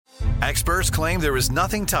Experts claim there is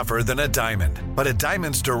nothing tougher than a diamond. But at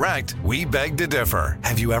Diamonds Direct, we beg to differ.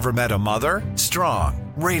 Have you ever met a mother?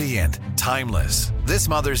 Strong, radiant, timeless. This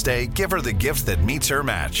Mother's Day, give her the gift that meets her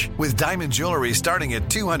match. With diamond jewelry starting at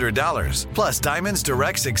 $200. Plus Diamonds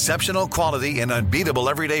Direct's exceptional quality and unbeatable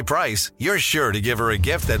everyday price, you're sure to give her a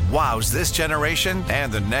gift that wows this generation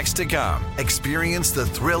and the next to come. Experience the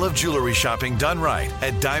thrill of jewelry shopping done right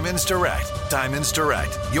at Diamonds Direct. Diamonds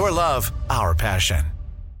Direct. Your love, our passion.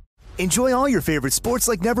 Enjoy all your favorite sports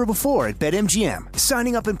like never before at BetMGM.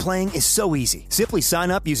 Signing up and playing is so easy. Simply sign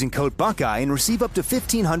up using code Buckeye and receive up to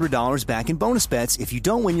 $1,500 back in bonus bets if you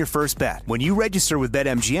don't win your first bet. When you register with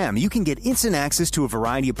BetMGM, you can get instant access to a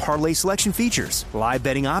variety of parlay selection features, live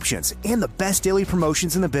betting options, and the best daily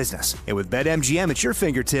promotions in the business. And with BetMGM at your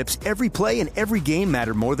fingertips, every play and every game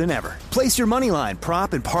matter more than ever. Place your moneyline,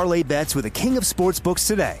 prop, and parlay bets with the king of sportsbooks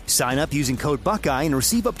today. Sign up using code Buckeye and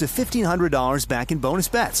receive up to $1,500 back in bonus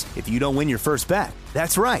bets if you don't win your first bet.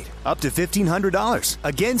 That's right, up to $1,500.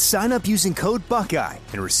 Again, sign up using code Buckeye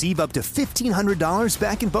and receive up to $1,500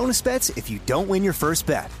 back in bonus bets if you don't win your first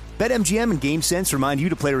bet. BetMGM and GameSense remind you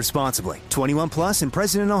to play responsibly. 21 plus and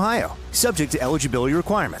present in Ohio. Subject to eligibility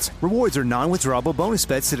requirements. Rewards are non-withdrawable bonus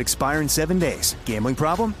bets that expire in 7 days. Gambling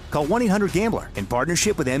problem? Call 1-800-GAMBLER in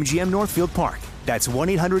partnership with MGM Northfield Park. That's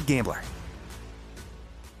 1-800-GAMBLER.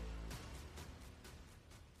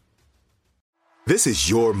 This is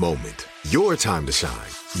your moment, your time to shine,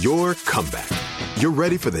 your comeback. You're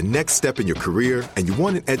ready for the next step in your career, and you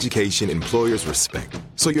want an education employers respect.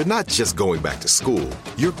 So you're not just going back to school,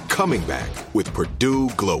 you're coming back with Purdue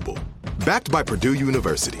Global. Backed by Purdue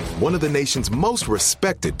University, one of the nation's most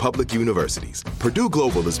respected public universities, Purdue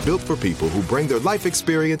Global is built for people who bring their life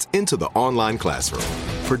experience into the online classroom.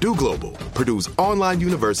 Purdue Global, Purdue's online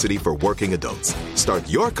university for working adults. Start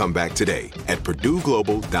your comeback today at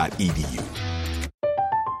purdueglobal.edu.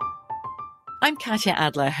 I'm Katya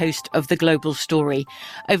Adler, host of The Global Story.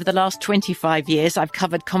 Over the last 25 years, I've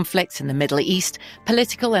covered conflicts in the Middle East,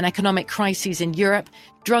 political and economic crises in Europe,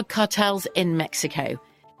 drug cartels in Mexico.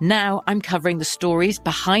 Now I'm covering the stories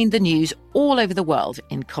behind the news all over the world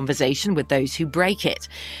in conversation with those who break it.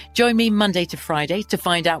 Join me Monday to Friday to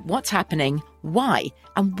find out what's happening, why,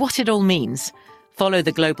 and what it all means. Follow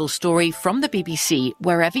The Global Story from the BBC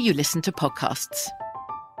wherever you listen to podcasts.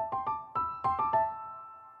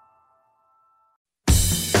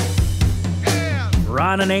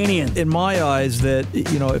 Ron Ananian. In my eyes, that,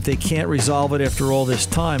 you know, if they can't resolve it after all this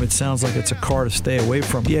time, it sounds like it's a car to stay away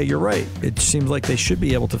from. Yeah, you're right. It seems like they should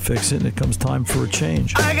be able to fix it, and it comes time for a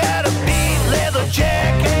change. I got a beat leather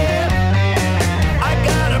jacket. I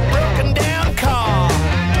got a broken down car.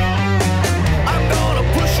 I'm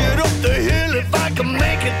gonna push it up the hill if I can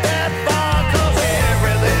make it that far. 'Cause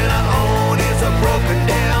everything I own is a broken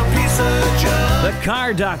down piece of junk. The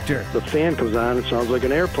Car Doctor. The fan comes on, it sounds like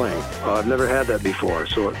an airplane. I've never had that before,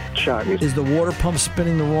 so it shocked me. Is the water pump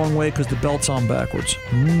spinning the wrong way because the belt's on backwards?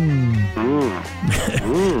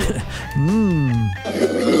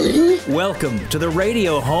 Welcome to the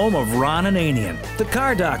radio home of Ron Ananian, the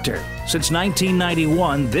Car Doctor. Since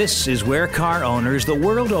 1991, this is where car owners the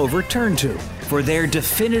world over turn to for their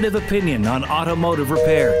definitive opinion on automotive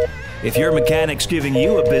repair. If your mechanic's giving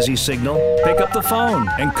you a busy signal, pick up the phone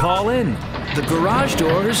and call in. The garage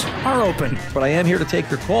doors are open. But I am here to take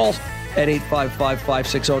your calls at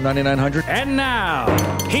 855-560-9900. And now,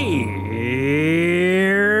 here's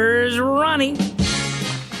Ronnie.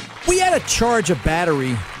 We had to charge a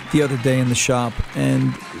battery the other day in the shop,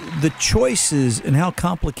 and the choices and how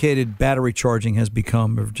complicated battery charging has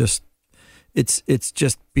become are just, it's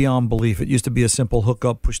just beyond belief. It used to be a simple hook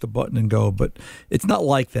up, push the button and go, but it's not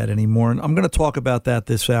like that anymore. And I'm going to talk about that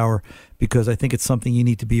this hour because I think it's something you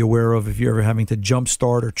need to be aware of if you're ever having to jump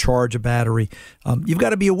start or charge a battery. You've got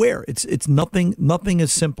to be aware. It's nothing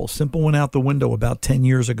is simple. Simple went out the window about 10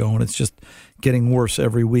 years ago, and it's just getting worse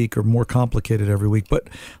every week or more complicated every week. But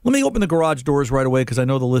let me open the garage doors right away because I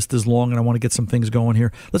know the list is long and I want to get some things going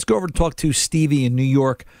here. Let's go over to talk to Stevie in New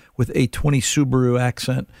York with a 20 Subaru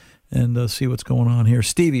accent and see what's going on here.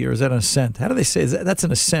 Stevie, or is that an Ascent? How do they say? That's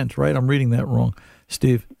an Ascent, right? I'm reading that wrong.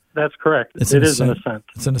 Steve? That's correct. It is an Ascent.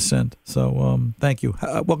 It's an Ascent. So thank you.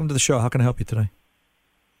 Welcome to the show. How can I help you today?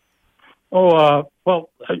 Well, I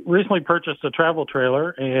recently purchased a travel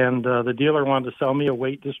trailer, and the dealer wanted to sell me a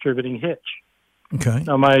weight distributing hitch. Okay.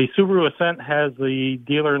 Now, my Subaru Ascent has the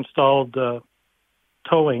dealer-installed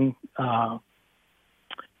towing,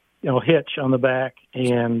 hitch on the back,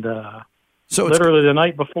 and so literally the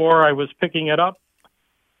night before I was picking it up,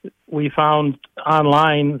 we found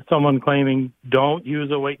online someone claiming, don't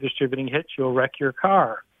use a weight distributing hitch, you'll wreck your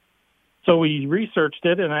car. So we researched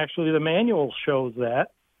it, and actually the manual shows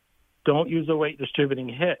that. don't use a weight distributing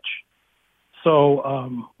hitch.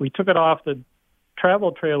 So we took it off the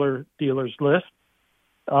travel trailer dealers list,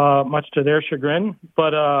 much to their chagrin.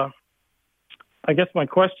 But I guess my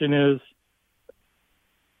question is,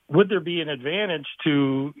 would there be an advantage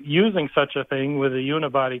to using such a thing with a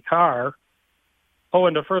unibody car? Oh,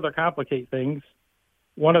 and to further complicate things,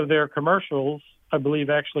 one of their commercials, I believe,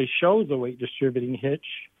 actually shows a weight distributing hitch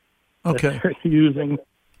that they're using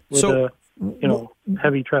with a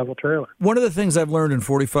heavy travel trailer. One of the things I've learned in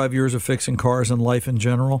 45 years of fixing cars and life in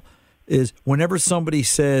general is whenever somebody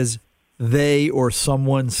says they or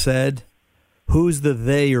someone said, who's the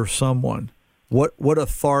they or someone? What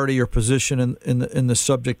authority or position in the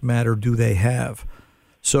subject matter do they have?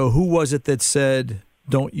 So who was it that said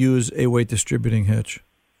don't use a weight distributing hitch?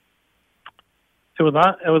 It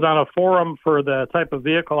was on a forum for the type of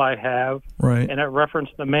vehicle I have, right? And it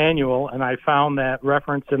referenced the manual, and I found that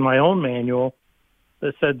reference in my own manual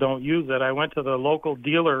that said don't use it. I went to the local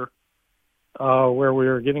dealer where we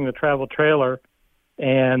were getting the travel trailer,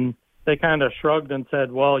 and they kind of shrugged and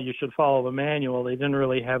said, well, you should follow the manual. They didn't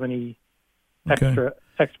really have any extra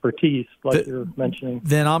expertise like you're mentioning.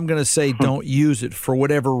 Then I'm going to say don't use it for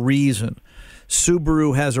whatever reason.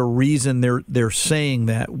 Subaru has a reason they're saying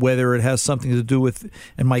that, whether it has something to do with,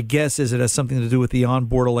 and my guess is it has something to do with the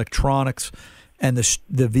onboard electronics and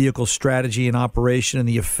the vehicle strategy and operation and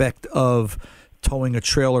the effect of towing a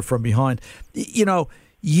trailer from behind. You know,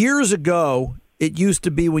 years ago, it used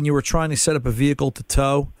to be when you were trying to set up a vehicle to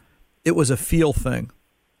tow, it was a feel thing.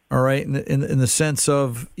 All right, in the sense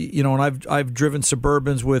of, you know, and I've driven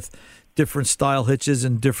Suburbans with different style hitches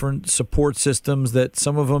and different support systems that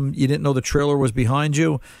some of them you didn't know the trailer was behind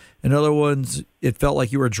you, and other ones it felt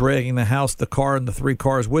like you were dragging the house, the car, and the three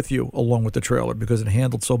cars with you along with the trailer because it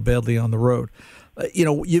handled so badly on the road. You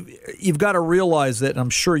know, you've got to realize that, and I'm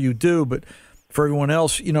sure you do, but for everyone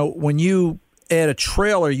else, you know, when you add a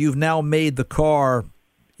trailer, you've now made the car,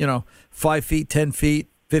 you know, 5 feet, 10 feet,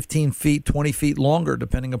 15 feet, 20 feet longer,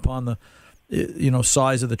 depending upon the, you know,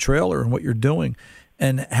 size of the trailer and what you're doing.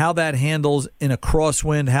 And how that handles in a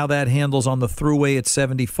crosswind, how that handles on the thruway at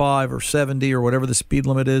 75 or 70 or whatever the speed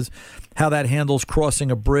limit is, how that handles crossing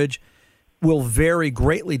a bridge will vary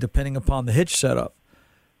greatly depending upon the hitch setup.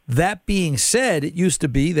 That being said, it used to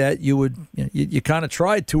be that you would, you kind of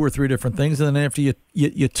tried 2 or 3 different things, and then after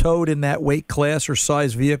you towed in that weight class or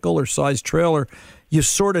size vehicle or size trailer, you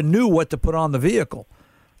sort of knew what to put on the vehicle.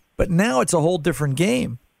 But now it's a whole different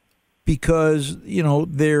game because, you know,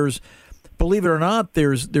 believe it or not,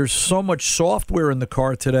 there's so much software in the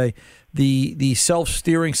car today. The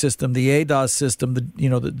self-steering system, the ADAS system,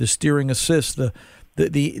 the steering assist,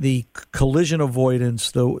 the collision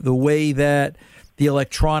avoidance, the way that the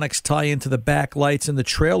electronics tie into the back lights and the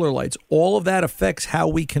trailer lights, all of that affects how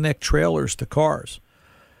we connect trailers to cars.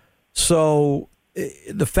 So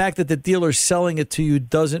the fact that the dealer's selling it to you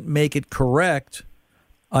doesn't make it correct.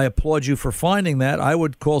 I applaud you for finding that. I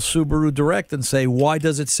would call Subaru Direct and say, why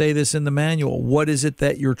does it say this in the manual? What is it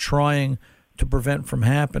that you're trying to prevent from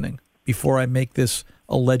happening before I make this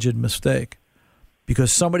alleged mistake?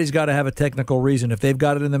 Because somebody's got to have a technical reason. If they've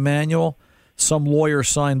got it in the manual, some lawyer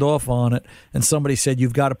signed off on it, and somebody said,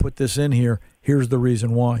 you've got to put this in here. Here's the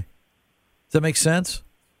reason why. Does that make sense?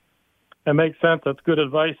 It makes sense. That's good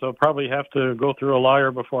advice. I'll probably have to go through a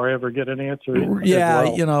lawyer before I ever get an answer. Yeah,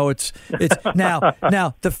 well. You know, it's now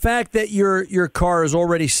the fact that your car is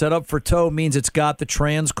already set up for tow means it's got the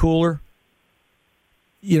trans cooler.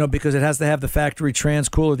 You know, because it has to have the factory trans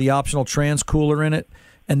cooler, the optional trans cooler in it,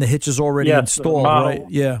 and the hitch is already installed, right?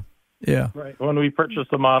 Yeah. Right. When we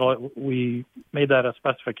purchased the model, we made that a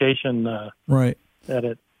specification. Right. That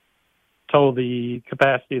it tow the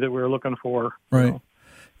capacity that we were looking for. Right.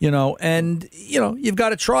 You know, and, you know, you've got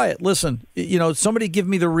to try it. Listen, you know, somebody give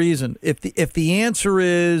me the reason. If the answer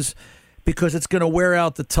is because it's going to wear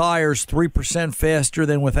out the tires 3% faster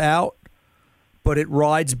than without, but it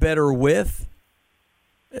rides better with,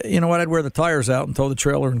 you know what, I'd wear the tires out and tow the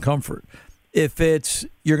trailer in comfort. If it's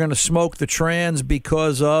you're going to smoke the trans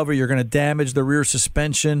because of, or you're going to damage the rear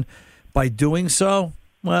suspension by doing so,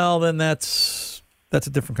 well, then that's a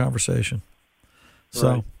different conversation. So,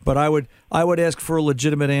 right. But I would ask for a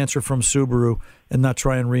legitimate answer from Subaru and not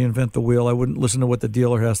try and reinvent the wheel. I wouldn't listen to what the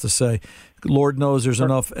dealer has to say. Lord knows there's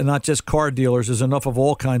enough, and not just car dealers, there's enough of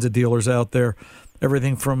all kinds of dealers out there,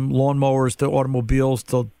 everything from lawnmowers to automobiles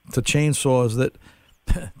to chainsaws, that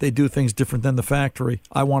they do things different than the factory.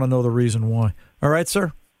 I want to know the reason why. All right,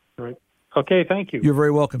 sir? All right. Okay, thank you. You're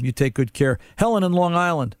very welcome. You take good care. Helen in Long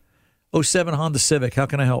Island, 07 Honda Civic. How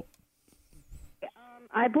can I help?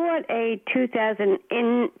 I bought in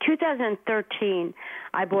 2013.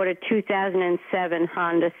 I bought a 2007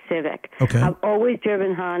 Honda Civic. Okay. I've always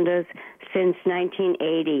driven Hondas since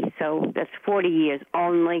 1980, so that's 40 years,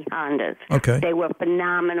 only Hondas. Okay. They were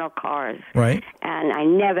phenomenal cars. Right. And I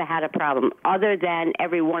never had a problem, other than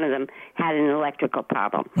every one of them had an electrical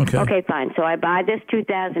problem. Okay. Fine. So I buy this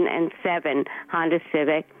 2007 Honda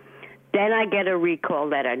Civic. Then I get a recall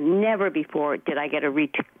letter. Never before did I get a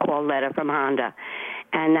recall letter from Honda,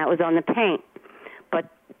 and that was on the paint. But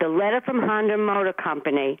the letter from Honda Motor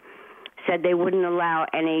Company said they wouldn't allow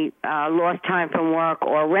any lost time from work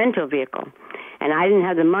or rental vehicle. And I didn't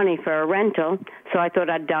have the money for a rental, so I thought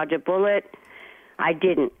I'd dodge a bullet. I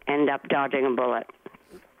didn't end up dodging a bullet.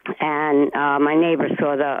 And my neighbor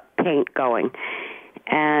saw the paint going,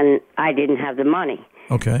 and I didn't have the money.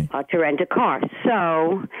 Okay. To rent a car.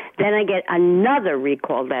 So then I get another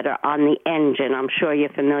recall letter on the engine. I'm sure you're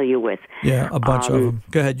familiar with. Yeah, a bunch of them.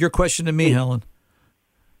 Go ahead. Your question to me, Helen.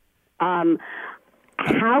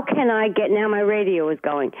 How can I get, now my radio is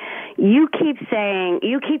going. You keep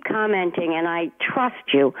commenting, and I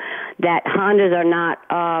trust you, that Hondas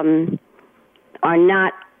are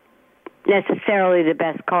not necessarily the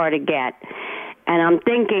best car to get. And I'm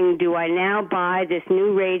thinking, do I now buy this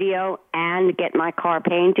new radio and get my car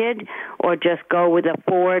painted, or just go with a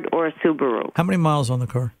Ford or a Subaru? How many miles on the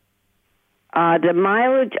car? The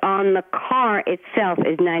mileage on the car itself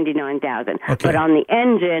is 99,000, but on the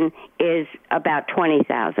engine is about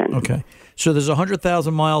 20,000. Okay. So there's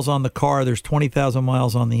 100,000 miles on the car. There's 20,000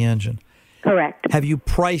 miles on the engine. Correct. Have you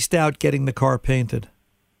priced out getting the car painted?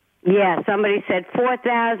 Yeah, somebody said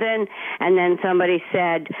 4,000, and then somebody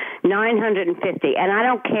said 950. And I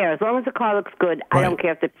don't care. As long as the car looks good, I don't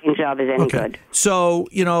care if the paint job is any good. So,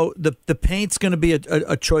 the paint's going to be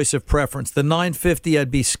a choice of preference. The 950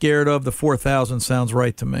 I'd be scared of. The 4,000 sounds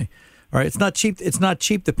right to me. All right, it's not cheap. It's not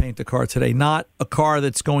cheap to paint the car today. Not a car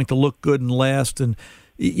that's going to look good and last and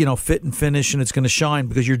fit and finish, and it's going to shine,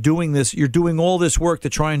 because you're doing this. You're doing all this work to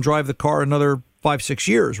try and drive the car another 5-6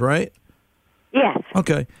 years, right? Yes.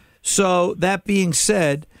 Okay. So that being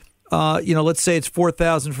said, let's say it's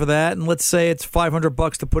 $4,000 for that, and let's say it's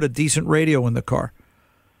 $500 to put a decent radio in the car.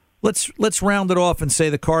 Let's round it off and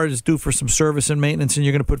say the car is due for some service and maintenance, and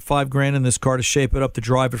you're going to put $5,000 in this car to shape it up to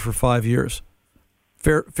drive it for 5 years.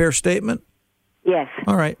 Fair statement? Yes.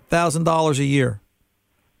 All right, $1,000 a year,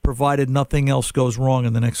 provided nothing else goes wrong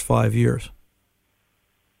in the next 5 years.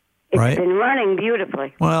 It's been running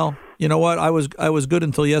beautifully. Well, you know what? I was good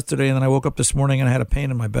until yesterday, and then I woke up this morning and I had a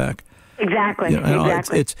pain in my back. Exactly.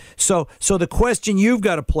 Exactly. So the question you've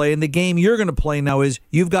got to play, and the game you're going to play now, is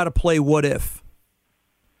you've got to play what if.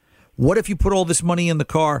 What if you put all this money in the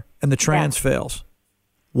car and the trans fails?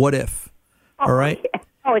 What if? All right.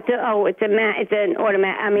 It's an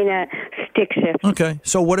automatic. I mean, a stick shift. Okay.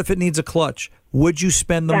 So what if it needs a clutch? Would you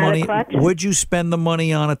spend the money? Would you spend the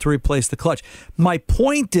money on it to replace the clutch? My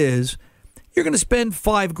point is, you're going to spend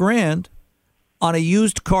 $5,000 on a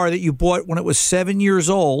used car that you bought when it was 7 years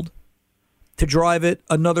old to drive it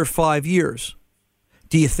another 5 years.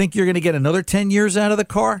 Do you think you're going to get another 10 years out of the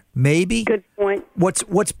car? Maybe. Good point.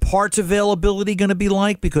 What's parts availability going to be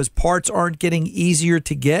like? Because parts aren't getting easier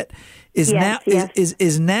to get. Is now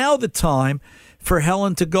the time for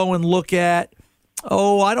Helen to go and look at,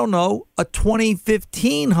 I don't know, a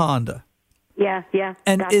 2015 Honda? Yeah.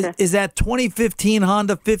 And gotcha. is that 2015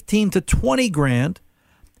 Honda $15,000 to $20,000?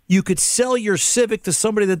 You could sell your Civic to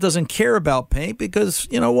somebody that doesn't care about paint, because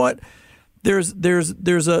you know what? There's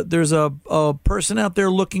a person out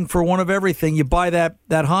there looking for one of everything. You buy that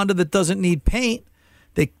Honda that doesn't need paint.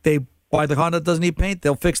 They buy the Honda that doesn't need paint.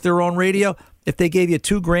 They'll fix their own radio. If they gave you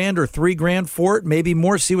 $2,000 or $3,000 for it, maybe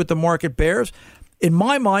more, see what the market bears. In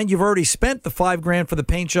my mind, you've already spent the $5,000 for the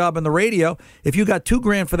paint job and the radio. If you got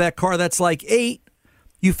 $2,000 for that car, that's like $8,000.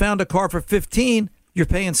 You found a car for $15,000. You're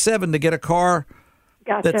paying $7,000 to get a car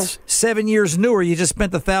that's 7 years newer. You just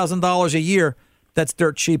spent $1,000 a year. That's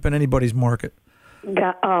dirt cheap in anybody's market.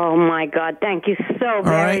 Oh, my God. Thank you so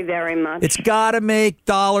very, very much. It's got to make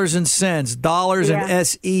dollars and cents. Dollars and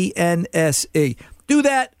S-E-N-S-E. Do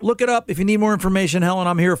that. Look it up. If you need more information, Helen,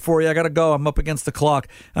 I'm here for you. I got to go. I'm up against the clock,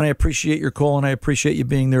 and I appreciate your call, and I appreciate you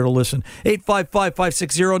being there to listen.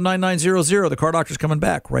 855-560-9900. The Car Doctor's coming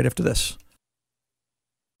back right after this.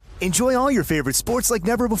 Enjoy all your favorite sports like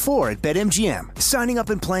never before at BetMGM. Signing up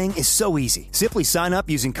and playing is so easy. Simply sign up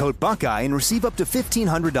using code Buckeye and receive up to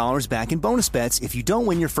 $1,500 back in bonus bets if you don't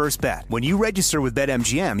win your first bet. When you register with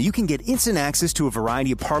BetMGM, you can get instant access to a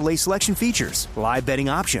variety of parlay selection features, live betting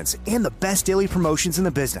options, and the best daily promotions in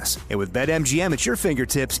the business. And with BetMGM at your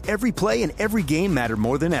fingertips, every play and every game matter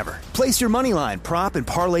more than ever. Place your moneyline, prop, and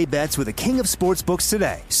parlay bets with the king of sportsbooks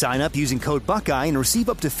today. Sign up using code Buckeye and receive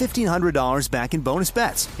up to $1,500 back in bonus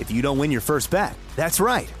bets if you don't win your first bet. That's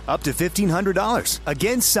right, up to $1,500.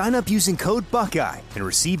 Again, sign up using code Buckeye and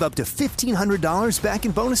receive up to $1,500 back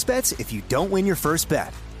in bonus bets if you don't win your first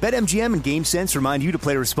bet. BetMGM and GameSense remind you to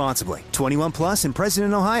play responsibly. 21 plus and present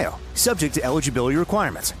in Ohio. Subject to eligibility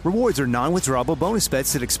requirements. Rewards are non-withdrawable bonus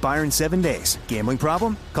bets that expire in 7 days. Gambling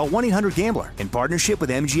problem? Call 1-800-GAMBLER in partnership with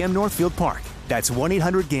MGM Northfield Park. That's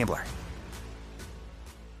 1-800-GAMBLER.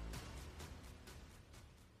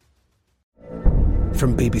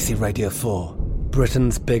 From BBC Radio 4,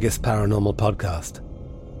 Britain's biggest paranormal podcast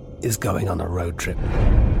is going on a road trip.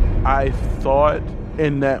 I thought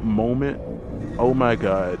in that moment, oh my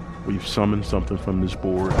God, we've summoned something from this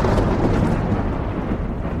board.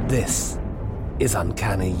 This is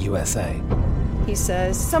Uncanny USA. He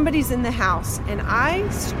says, somebody's in the house, and I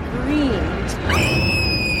screamed.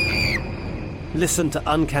 Listen to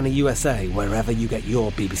Uncanny USA wherever you get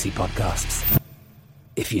your BBC podcasts,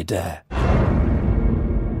 if you dare.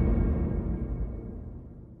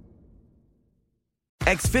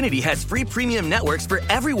 Xfinity has free premium networks for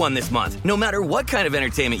everyone this month, no matter what kind of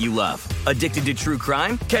entertainment you love. Addicted to true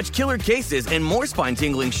crime? Catch killer cases and more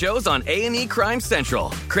spine-tingling shows on A&E Crime Central.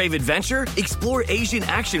 Crave adventure? Explore Asian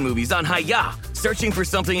action movies on Hi-YAH. Searching for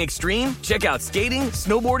something extreme? Check out skating,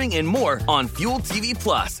 snowboarding, and more on Fuel TV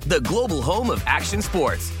Plus, the global home of action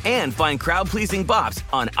sports. And find crowd-pleasing bops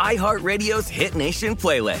on iHeartRadio's Hit Nation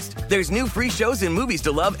playlist. There's new free shows and movies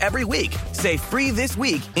to love every week. Say free this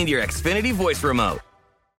week in your Xfinity voice remote.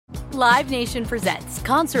 Live Nation presents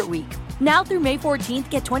Concert Week. Now through May 14th,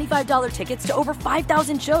 get $25 tickets to over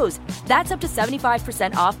 5,000 shows. That's up to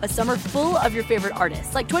 75% off a summer full of your favorite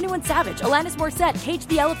artists like 21 Savage, Alanis Morissette, Cage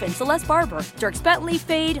the Elephant, Celeste Barber, Dierks Bentley,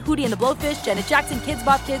 Fade, Hootie and the Blowfish, Janet Jackson, Kids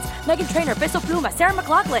Bop Kids, Meghan Trainor, Peso Pluma, Sarah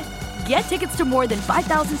McLachlan. Get tickets to more than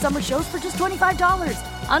 5,000 summer shows for just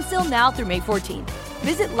 $25. On sale now through May 14th.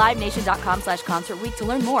 Visit LiveNation.com/Concert Week to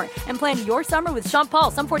learn more and plan your summer with Sean Paul,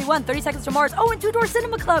 Sum 41, 30 Seconds to Mars, and Two Door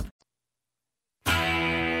Cinema Club.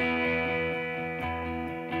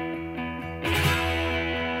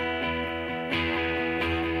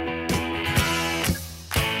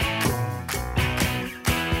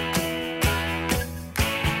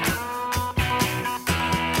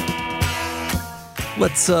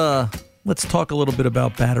 Let's talk a little bit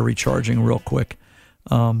about battery charging real quick,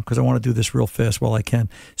 because I want to do this real fast while I can.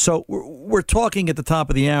 So we're talking at the top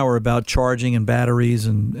of the hour about charging and batteries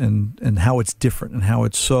and how it's different and how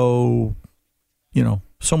it's so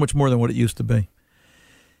much more than what it used to be.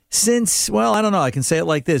 Since, well, I don't know, I can say it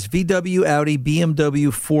like this: VW, Audi,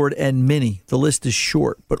 BMW, Ford, and Mini. The list is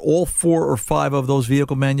short, but all 4 or 5 of those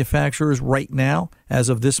vehicle manufacturers right now, as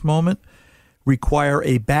of this moment, require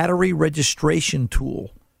a battery registration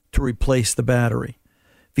tool to replace the battery.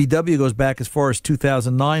 VW goes back as far as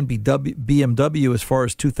 2009, BMW as far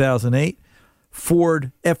as 2008.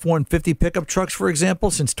 Ford F-150 pickup trucks, for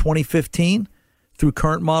example, since 2015 through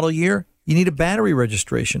current model year, you need a battery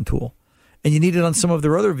registration tool. And you need it on some of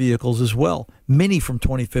their other vehicles as well. Mini from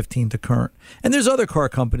 2015 to current. And there's other car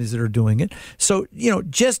companies that are doing it. So,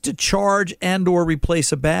 just to charge and or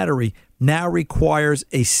replace a battery now requires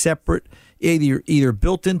a separate, either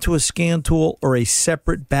built into a scan tool or a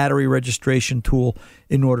separate battery registration tool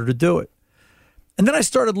in order to do it. And then I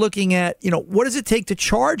started looking at, what does it take to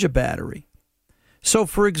charge a battery? So,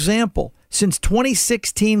 for example, since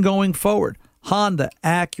 2016 going forward, Honda,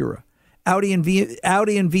 Acura, Audi and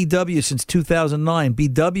VW since 2009,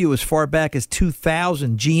 BMW as far back as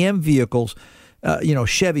 2000, GM vehicles,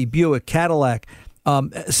 Chevy, Buick, Cadillac,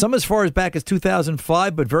 some as far as back as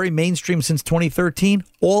 2005, but very mainstream since 2013,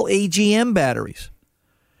 all AGM batteries.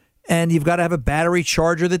 And you've got to have a battery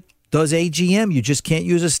charger that does AGM. You just can't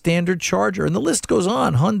use a standard charger. And the list goes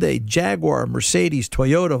on: Hyundai, Jaguar, Mercedes,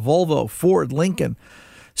 Toyota, Volvo, Ford, Lincoln.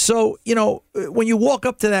 So, when you walk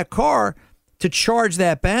up to that car to charge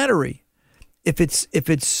that battery, if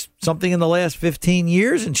it's something in the last 15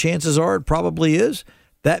 years, and chances are it probably is,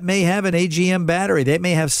 that may have an AGM battery. They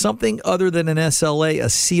may have something other than an SLA, a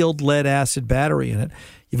sealed lead acid battery in it.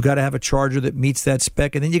 You've got to have a charger that meets that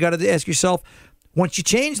spec. And then you got to ask yourself, once you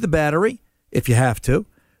change the battery, if you have to,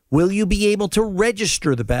 will you be able to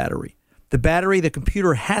register the battery? the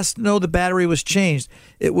computer has to know the battery was changed.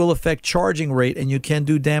 It will affect charging rate, and you can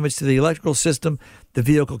do damage to the electrical system. The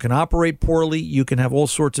vehicle can operate poorly. You can have all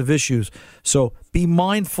sorts of issues. So be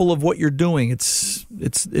mindful of what you're doing. It's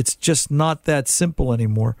just not that simple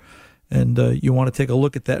anymore. And you want to take a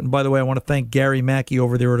look at that. And by the way, I want to thank Gary Mackey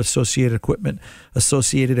over there at Associated Equipment,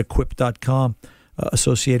 AssociatedEquip.com,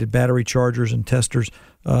 Associated Battery Chargers and Testers,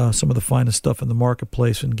 some of the finest stuff in the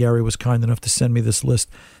marketplace. And Gary was kind enough to send me this list,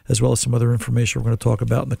 as well as some other information we're going to talk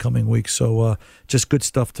about in the coming weeks. So just good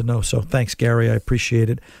stuff to know. So thanks, Gary. I appreciate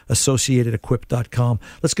it. AssociatedEquip.com.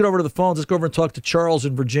 Let's get over to the phones. Let's go over and talk to Charles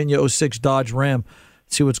in Virginia, 06 Dodge Ram.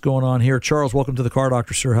 See what's going on here. Charles, welcome to the Car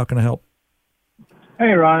Doctor, sir. How can I help?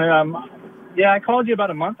 Hey, Ron. I called you about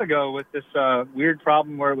a month ago with this weird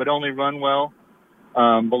problem where it would only run well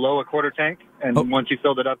below a quarter tank, and once you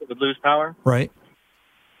filled it up, it would lose power. Right.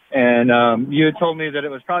 And you had told me that it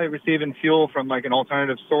was probably receiving fuel from like an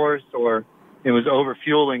alternative source, or it was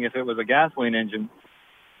over-fueling if it was a gasoline engine.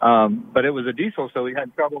 But it was a diesel, so we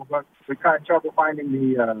had trouble finding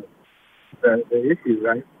the issue,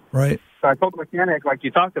 right? Right. So I told the mechanic, like you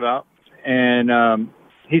talked about, and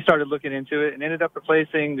he started looking into it and ended up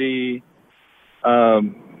replacing the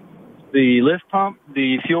lift pump,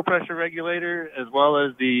 the fuel pressure regulator, as well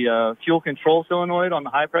as the fuel control solenoid on the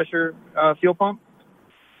high pressure fuel pump.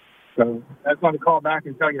 So I just wanted to call back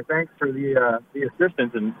and tell you thanks for the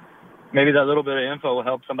assistance, and maybe that little bit of info will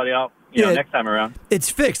help somebody out know, next time around. It's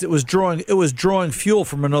fixed. It was drawing fuel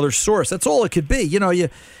from another source. That's all it could be.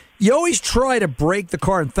 You always try to break the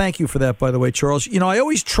car, and thank you for that, by the way, Charles. I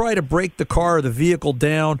always try to break the car or the vehicle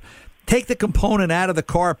down, take the component out of the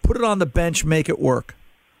car, put it on the bench, make it work.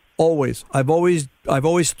 Always. I've always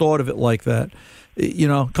thought of it like that.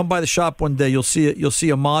 Come by the shop one day, you'll see a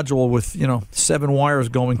module with 7 wires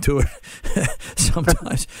going to it.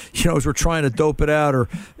 Sometimes, as we're trying to dope it out, or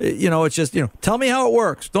it's just tell me how it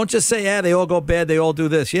works. Don't just say they all go bad, they all do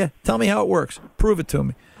this. Yeah, tell me how it works. Prove it to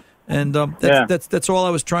me. And that's all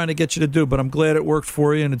I was trying to get you to do. But I'm glad it worked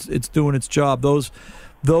for you, and it's doing its job.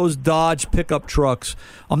 Those Dodge pickup trucks.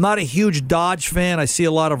 I'm not a huge Dodge fan. I see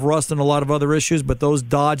a lot of rust and a lot of other issues. But those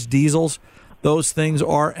Dodge diesels, those things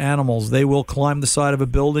are animals. They will climb the side of a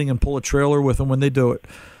building and pull a trailer with them when they do it.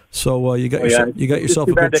 So you got yourself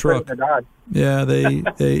a good truck. Yeah,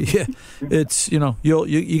 it's you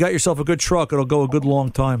got yourself a good truck. It'll go a good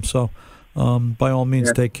long time. So. By all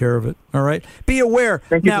means, take care of it. All right. Be aware.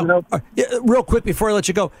 Thank you. Now, real quick before I let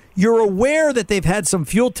you go, you're aware that they've had some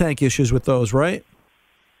fuel tank issues with those, right?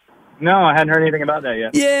 No, I hadn't heard anything about that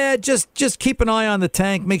yet. Yeah, just keep an eye on the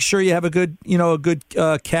tank. Make sure you have a good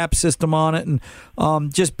cap system on it,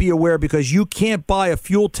 and just be aware, because you can't buy a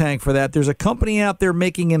fuel tank for that. There's a company out there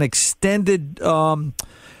making an extended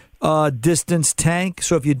distance tank.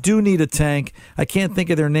 So if you do need a tank, I can't think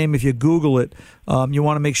of their name. If you Google it, you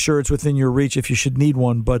want to make sure it's within your reach if you should need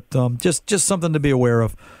one. But just something to be aware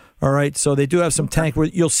of. All right. So they do have some tank where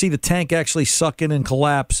you'll see the tank actually suck in and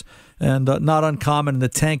collapse, and not uncommon. And the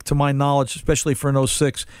tank, to my knowledge, especially for an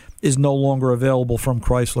 06, is no longer available from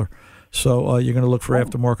Chrysler. So you're going to look for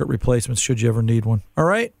aftermarket replacements should you ever need one. All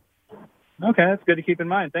right. Okay, that's good to keep in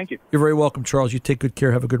mind. Thank you. You're very welcome, Charles. You take good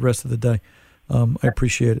care. Have a good rest of the day. I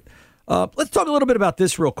appreciate it. Let's talk a little bit about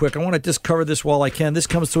this real quick. I want to just cover this while I can. This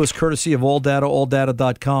comes to us courtesy of AllData,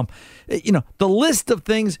 alldata.com. The list of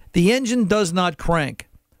things, the engine does not crank.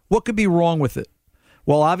 What could be wrong with it?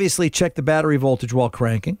 Well, obviously, check the battery voltage while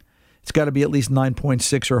cranking. It's got to be at least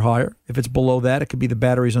 9.6 or higher. If it's below that, it could be the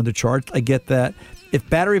battery's undercharged. I get that. If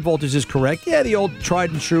battery voltage is correct, the old tried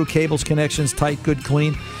and true cables, connections, tight, good,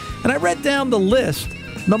 clean. And I read down the list.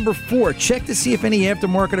 Number 4, check to see if any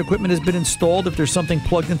aftermarket equipment has been installed, if there's something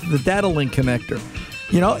plugged into the data link connector.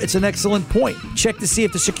 It's an excellent point. Check to see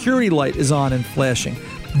if the security light is on and flashing.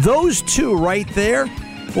 Those 2 right there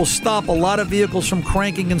will stop a lot of vehicles from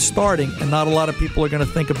cranking and starting, and not a lot of people are going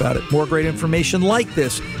to think about it. More great information like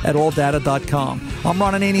this at alldata.com. I'm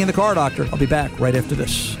Ron Ananian, the Car Doctor. I'll be back right after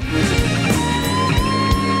this.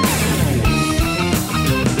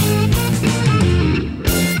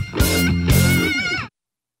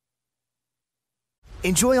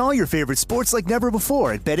 Enjoy all your favorite sports like never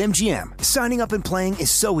before at BetMGM. Signing up and playing is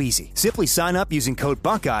so easy. Simply sign up using code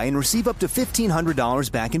Buckeye and receive up to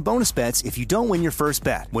 $1,500 back in bonus bets if you don't win your first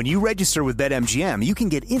bet. When you register with BetMGM, you can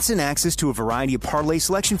get instant access to a variety of parlay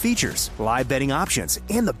selection features, live betting options,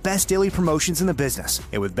 and the best daily promotions in the business.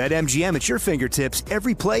 And with BetMGM at your fingertips,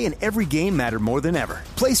 every play and every game matter more than ever.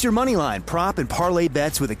 Place your moneyline, prop, and parlay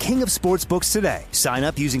bets with the king of sportsbooks today. Sign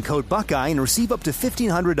up using code Buckeye and receive up to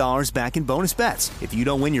 $1,500 back in bonus bets. It's if you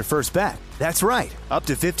don't win your first bet. That's right, up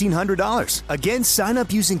to $1,500. Again, sign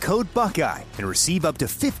up using code Buckeye and receive up to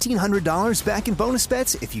 $1,500 back in bonus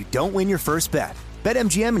bets if you don't win your first bet.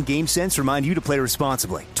 BetMGM and GameSense remind you to play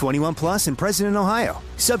responsibly. 21 plus and present in Ohio.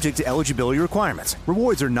 Subject to eligibility requirements.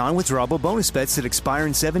 Rewards are non-withdrawable bonus bets that expire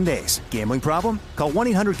in 7 days. Gambling problem? Call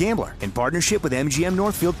 1-800-GAMBLER in partnership with MGM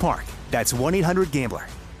Northfield Park. That's 1-800-GAMBLER.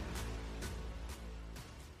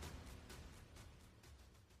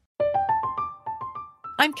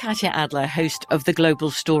 I'm Katya Adler, host of The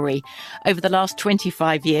Global Story. Over the last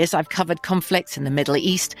 25 years, I've covered conflicts in the Middle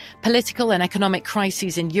East, political and economic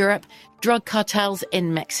crises in Europe, drug cartels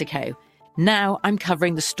in Mexico. Now I'm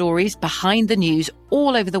covering the stories behind the news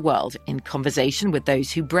all over the world in conversation with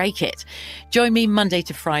those who break it. Join me Monday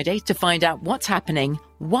to Friday to find out what's happening,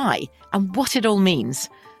 why, and what it all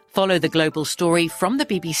means. Follow The Global Story from the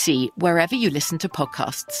BBC wherever you listen to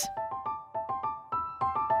podcasts.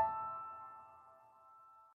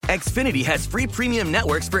 Xfinity has free premium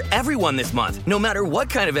networks for everyone this month, no matter what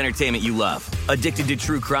kind of entertainment you love. Addicted to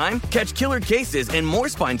true crime? Catch killer cases and more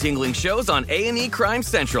spine-tingling shows on A&E Crime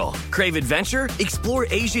Central. Crave adventure? Explore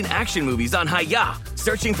Asian action movies on Hi-Ya.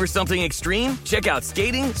 Searching for something extreme? Check out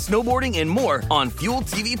skating, snowboarding, and more on Fuel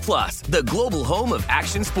TV Plus, the global home of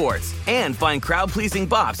action sports. And find crowd-pleasing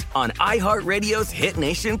bops on iHeartRadio's Hit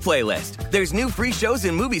Nation playlist. There's new free shows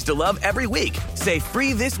and movies to love every week. Say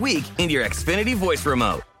free this week in your Xfinity voice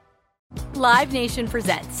remote. Live Nation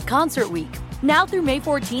presents Concert Week. Now through May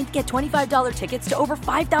 14th, get $25 tickets to over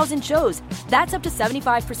 5,000 shows. That's up to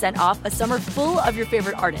 75% off a summer full of your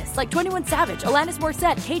favorite artists like 21 Savage, Alanis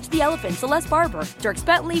Morissette, Cage the Elephant, Celeste Barber, Dierks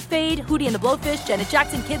Bentley, Fade, Hootie and the Blowfish, Janet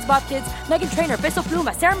Jackson, Kids Bop Kids, Meghan Trainor, Bissell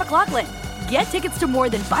Pluma, Sarah McLachlan. Get tickets to more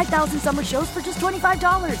than 5,000 summer shows for just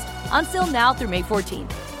 $25. Until now through May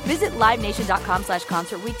 14th. Visit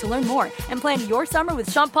LiveNation.com/Concert Week to learn more and plan your summer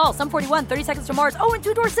with Sean Paul, Sum 41, 30 Seconds to Mars, and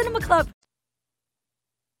Two Door Cinema Club.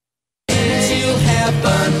 You have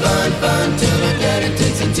fun, fun, fun till your daddy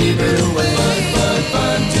takes a TV away. Fun,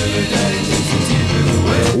 fun, till your daddy takes a TV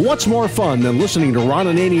away. What's more fun than listening to Ron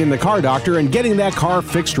Ananian the Car Doctor and getting that car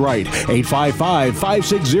fixed right?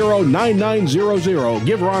 855-560-9900.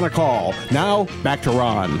 Give Ron a call. Now, back to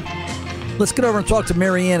Ron. Let's get over and talk to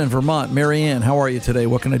Marianne in Vermont. Marianne, how are you today?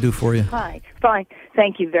 What can I do for you? Hi. Fine.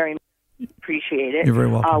 Thank you very much. Appreciate it. You're very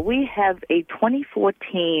welcome. We have a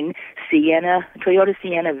 2014 Toyota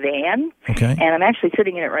Sienna van, okay, and I'm actually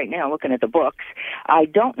sitting in it right now looking at the books. I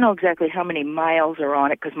don't know exactly how many miles are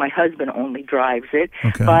on it because my husband only drives it,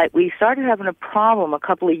 okay, but we started having a problem a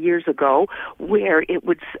couple of years ago where it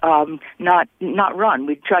would not run.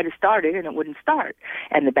 We'd try to start it and it wouldn't start,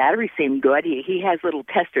 and the battery seemed good. He has little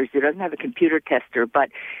testers. He doesn't have a computer tester, but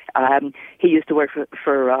he used to work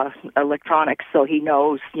for electronics, so he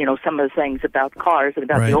knows, some of the things about cars and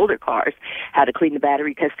about the older cars, how to clean the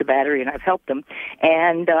battery, test the battery, and I've helped him.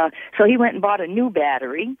 And so he went and bought a new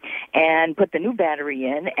battery and put the new battery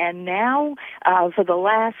in, and now for the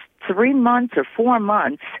last 3 months or 4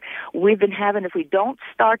 months, we've been having, if we don't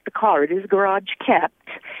start the car, it is garage kept,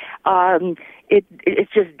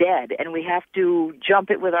 it's just dead, and we have to jump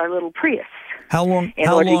it with our little Prius. How long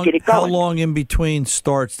in between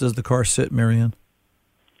starts does the car sit, Marianne?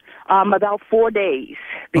 About 4 days,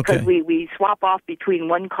 because okay, we swap off between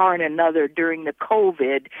one car and another during the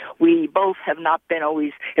COVID. We both have not been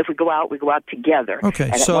always, if we go out together. Okay,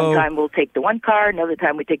 and so at one time we'll take the one car, another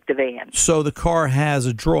time we take the van. So the car has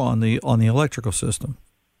a draw on the electrical system.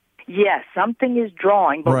 Yes, something is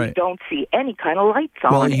drawing, but we don't see any kind of lights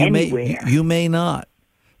on anywhere. You may not.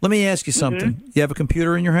 Let me ask you something. Mm-hmm. You have a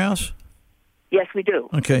computer in your house? Yes, we do.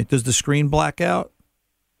 Okay. Does the screen black out?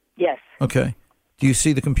 Yes. Okay. Do you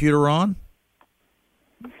see the computer on?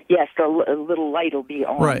 Yes, the little light will be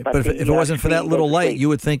on. Right, but if it wasn't for that little light, you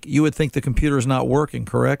would think the computer is not working,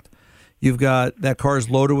 correct? You've got that car is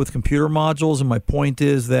loaded with computer modules, and my point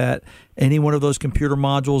is that any one of those computer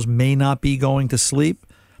modules may not be going to sleep,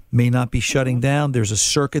 may not be shutting down. There's a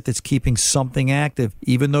circuit that's keeping something active.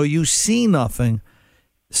 Even though you see nothing,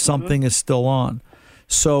 something is still on.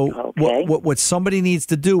 So what somebody needs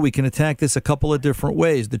to do, we can attack this a couple of different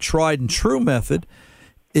ways. The tried and true method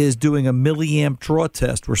is doing a milliamp draw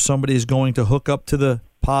test where somebody is going to hook up to the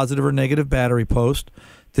positive or negative battery post,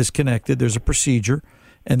 disconnected. There's a procedure,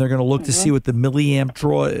 and they're going to look to see what the milliamp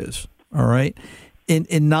draw is. All right.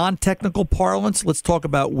 In non-technical parlance, let's talk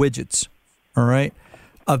about widgets. All right.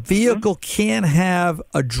 A vehicle can have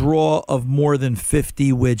a draw of more than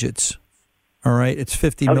 50 widgets. All right. It's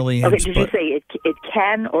 50 milliamps. Okay. Did you say it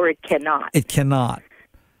can or it cannot? It cannot.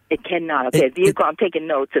 It cannot. Okay, vehicle. I'm taking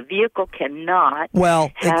notes. A vehicle cannot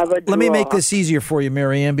have a draw. Let me make this easier for you,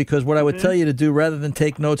 Marianne, because what I would tell you to do, rather than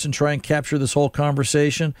take notes and try and capture this whole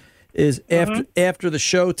conversation, is after the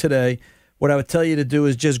show today, what I would tell you to do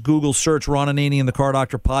is just Google search Ron Ananian, the Car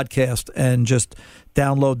Doctor podcast, and just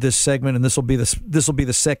download this segment. And this will be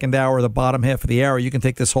the second hour, the bottom half of the hour. You can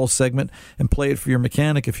take this whole segment and play it for your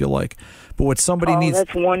mechanic if you like. But what somebody needs.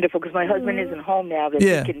 That's wonderful, because my husband isn't home now. That he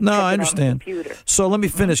can check I it understand. on the computer. So let me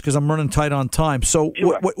finish because I'm running tight on time. So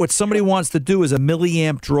what somebody wants to do is a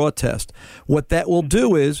milliamp draw test. What that will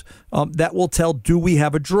do is that will tell, do we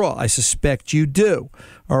have a draw? I suspect you do.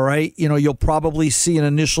 All right. You'll probably see an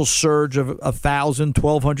initial surge of 1,000,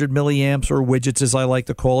 1,200 milliamps, or widgets, as I like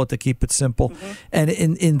to call it, to keep it simple. And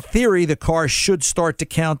in theory, the car should start to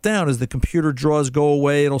count down as the computer draws go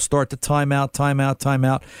away. It'll start to time out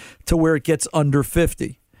to where it gets under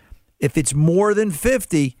 50. If it's more than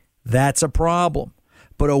 50, that's a problem.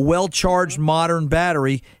 But a well-charged modern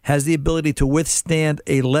battery has the ability to withstand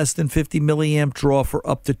a less than 50 milliamp draw for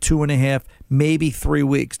up to 2.5, maybe 3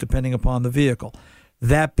 weeks, depending upon the vehicle.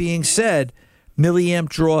 That being said, milliamp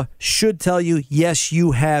draw should tell you, yes,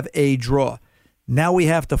 you have a draw. Now we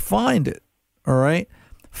have to find it, all right?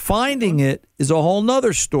 Finding it is a whole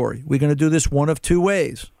nother story. We're going to do this one of two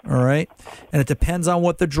ways, all right? And it depends on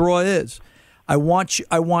what the draw is. I want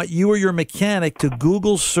you or your mechanic to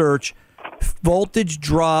Google search voltage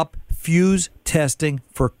drop fuse testing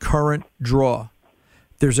for current draw.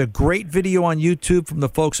 There's a great video on YouTube from the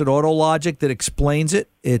folks at AutoLogic that explains it.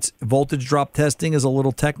 It's voltage drop testing is a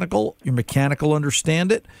little technical. Your mechanic will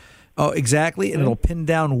understand it exactly, and it'll pin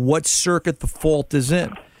down what circuit the fault is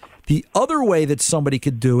in. The other way that somebody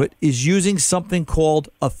could do it is using something called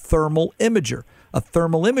a thermal imager. A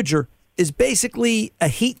thermal imager is basically a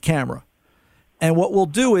heat camera. And what we'll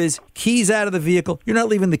do is keys out of the vehicle. You're not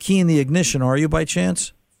leaving the key in the ignition, are you, by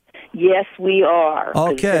chance? Yes, we are.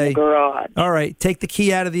 Okay. In the garage. All right. Take the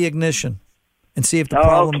key out of the ignition and see if the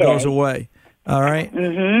problem goes away. All right.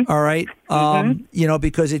 All right.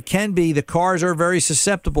 Because it can be, the cars are very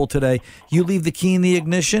susceptible today. You leave the key in the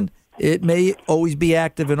ignition, it may always be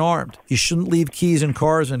active and armed. You shouldn't leave keys in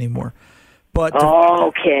cars anymore. But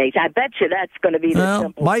okay. I bet you that's going to be the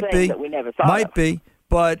simple thing that we never thought of. Might be.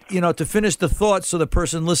 But, to finish the thought so the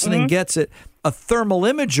person listening gets it, a thermal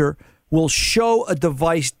imager will show a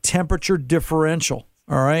device temperature differential,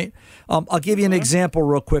 all right? I'll give you an example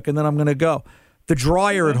real quick, and then I'm going to go. The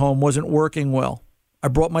dryer at home wasn't working well. I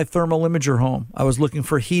brought my thermal imager home. I was looking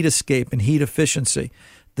for heat escape and heat efficiency.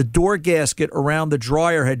 The door gasket around the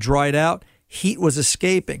dryer had dried out. Heat was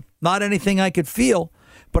escaping. Not anything I could feel,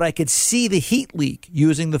 but I could see the heat leak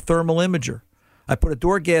using the thermal imager. I put a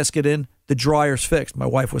door gasket in. The dryer's fixed. My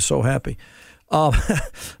wife was so happy. In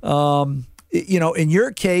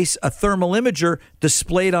your case, a thermal imager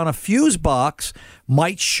displayed on a fuse box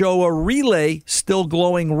might show a relay still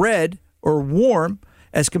glowing red or warm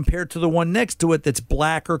as compared to the one next to it that's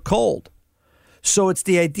black or cold. So it's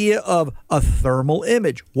the idea of a thermal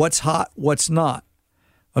image. What's hot, what's not.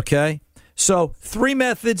 Okay? So 3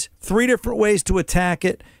 methods, 3 different ways to attack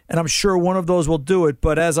it, and I'm sure one of those will do it.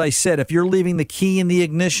 But as I said, if you're leaving the key in the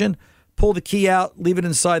ignition, pull the key out, leave it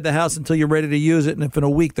inside the house until you're ready to use it, and if in a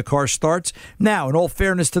week the car starts. Now, in all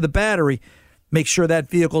fairness to the battery, make sure that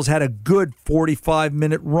vehicle's had a good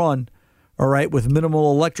 45-minute run, all right, with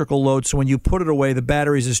minimal electrical load, so when you put it away, the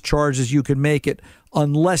battery's as charged as you can make it,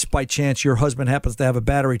 unless by chance your husband happens to have a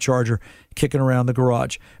battery charger kicking around the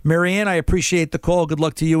garage. Marianne, I appreciate the call. Good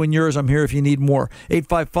luck to you and yours. I'm here if you need more.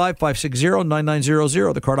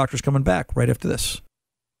 855-560-9900. The Car Doctor's coming back right after this.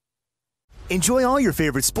 Enjoy all your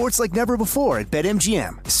favorite sports like never before at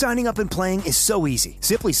BetMGM. Signing up and playing is so easy.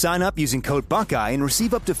 Simply sign up using code Buckeye and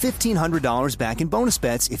receive up to $1,500 back in bonus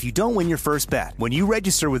bets if you don't win your first bet. When you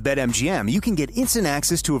register with BetMGM, you can get instant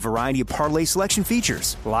access to a variety of parlay selection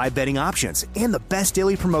features, live betting options, and the best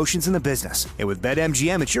daily promotions in the business. And with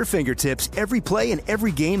BetMGM at your fingertips, every play and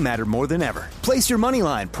every game matter more than ever. Place your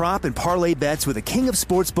moneyline, prop, and parlay bets with the king of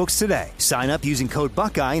sportsbooks today. Sign up using code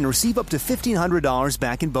Buckeye and receive up to $1,500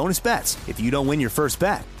 back in bonus bets if you don't win your first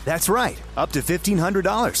bet. That's right, up to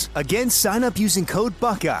 $1,500. Again, sign up using code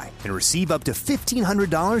Buckeye and receive up to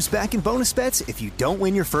 $1,500 back in bonus bets if you don't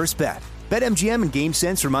win your first bet. BetMGM and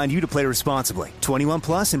GameSense remind you to play responsibly. 21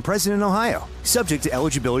 plus and present in Ohio. Subject to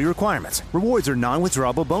eligibility requirements. Rewards are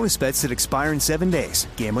non-withdrawable bonus bets that expire in 7 days.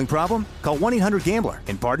 Gambling problem? Call 1-800-GAMBLER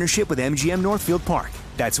in partnership with MGM Northfield Park.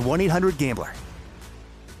 That's 1-800-GAMBLER.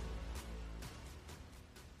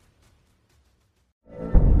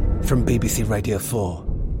 From BBC Radio 4,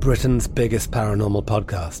 Britain's biggest paranormal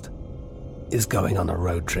podcast is going on a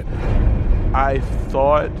road trip. I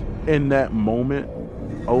thought in that moment,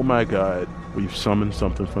 oh my God, we've summoned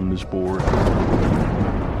something from this board.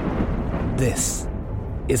 This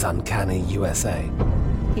is Uncanny USA.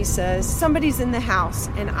 He says, somebody's in the house,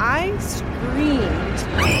 and I screamed.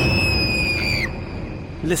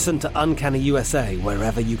 Listen to Uncanny USA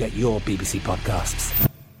wherever you get your BBC podcasts,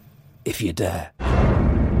 if you dare.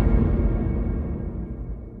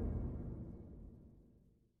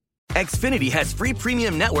 Xfinity has free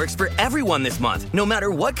premium networks for everyone this month, no matter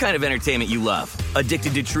what kind of entertainment you love.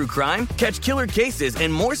 Addicted to true crime? Catch killer cases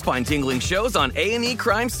and more spine-tingling shows on A&E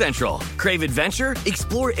Crime Central. Crave adventure?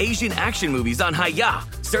 Explore Asian action movies on Hi-Ya.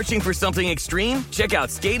 Searching for something extreme? Check out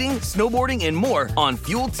skating, snowboarding, and more on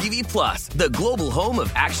Fuel TV Plus, the global home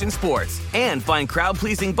of action sports. And find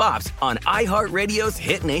crowd-pleasing bops on iHeartRadio's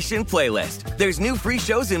Hit Nation playlist. There's new free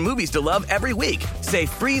shows and movies to love every week. Say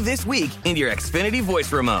free this week in your Xfinity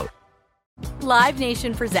voice remote. Live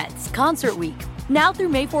Nation presents Concert Week. Now through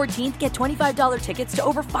May 14th, get $25 tickets to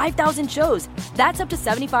over 5,000 shows. That's up to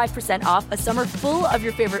 75% off a summer full of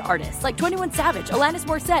your favorite artists like 21 Savage, Alanis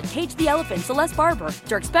Morissette, Cage the Elephant, Celeste Barber,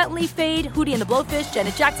 Dierks Bentley, Fade, Hootie and the Blowfish,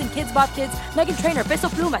 Janet Jackson, Kids Bop Kids, Meghan Trainor, Peso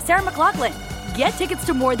Pluma, Sarah McLachlan. Get tickets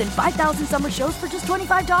to more than 5,000 summer shows for just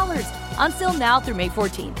 $25. Until now through May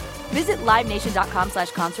 14th. Visit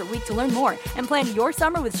LiveNation.com/Concert Week to learn more and plan your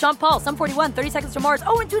summer with Sean Paul, Sum 41, 30 Seconds to Mars,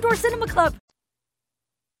 and Two Door Cinema Club.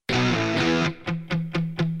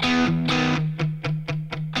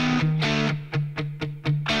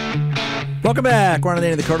 Welcome back. Ron and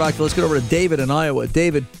Annie, the Car Doctor. Let's get over to David in Iowa.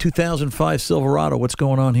 David, 2005 Silverado. What's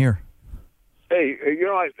going on here? Hey,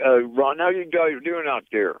 Ron, how you guys doing out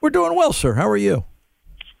there? We're doing well, sir. How are you?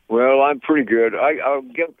 Well, I'm pretty good. I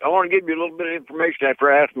want to give you a little bit of information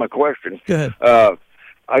after I ask my question. Go ahead.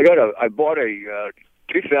 I bought a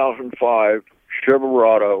 2005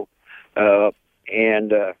 Silverado,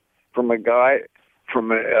 and from a guy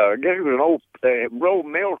from I guess it was an old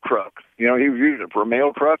mail truck. You know, he was using it for a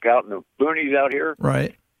mail truck out in the boonies out here.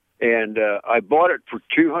 Right. And I bought it for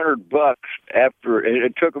 $200 after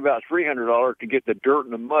it took about $300 to get the dirt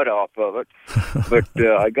and the mud off of it. But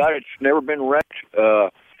I got it. It's never been wrecked.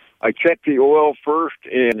 I checked the oil first,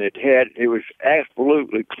 and it was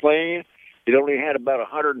absolutely clean. It only had about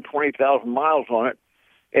 120,000 miles on it,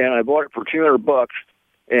 and I bought it for $200.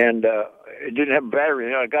 And it didn't have a battery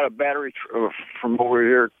in it. I got a battery from over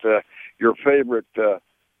here at your favorite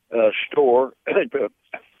store.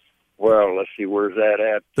 Well, let's see, where's that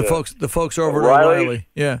at? The folks over at O'Reilly.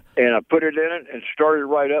 Yeah. And I put it in it and started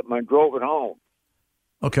right up, and I drove it home.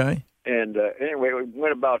 Okay. And anyway, we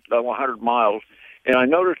went about 100 miles, and I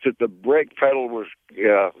noticed that the brake pedal was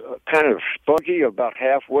kind of spongy about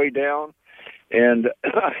halfway down, and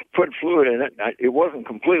I put fluid in it. It wasn't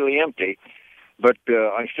completely empty, but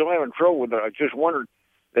I'm still having trouble with it. I just wondered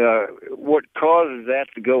what causes that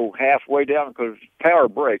to go halfway down, because power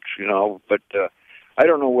brakes, you know, but I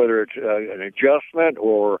don't know whether it's an adjustment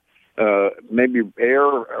or maybe air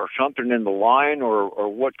or something in the line or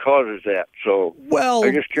what causes that. So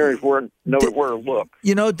I'm just curious where to look.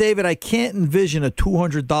 You know, David, I can't envision a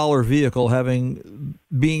 $200 vehicle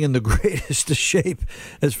being in the greatest of shape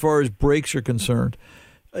as far as brakes are concerned.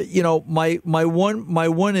 You know, my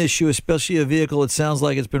one issue, especially a vehicle that sounds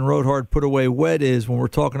like it's been rode hard, put away wet, is when we're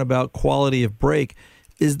talking about quality of brake,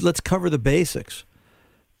 is let's cover the basics.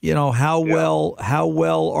 You know, how well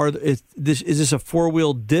is this a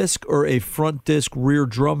four-wheel disc or a front disc rear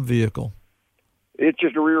drum vehicle? It's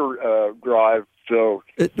just a rear drive. So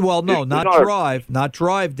not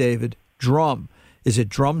drive, David. Drum. Is it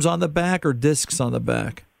drums on the back or discs on the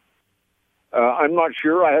back? I'm not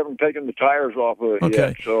sure. I haven't taken the tires off of it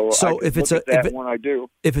yet. So if it's when I do,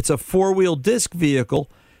 if it's a four-wheel disc vehicle,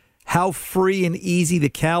 how free and easy the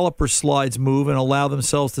caliper slides move and allow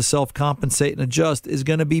themselves to self-compensate and adjust is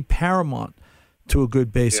going to be paramount to a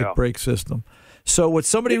good basic brake system. So what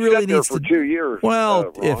somebody really needs to 2 years.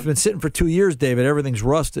 Well, if it's been sitting for 2 years, David, everything's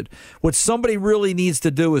rusted. What somebody really needs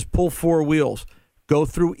to do is pull four wheels. Go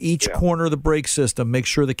through each corner of the brake system. Make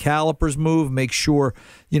sure the calipers move. Make sure,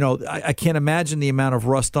 you know, I can't imagine the amount of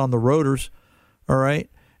rust on the rotors. All right.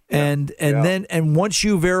 And then once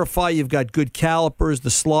you verify you've got good calipers, the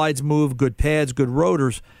slides move, good pads, good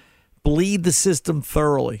rotors, bleed the system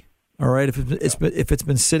thoroughly. All right, if it's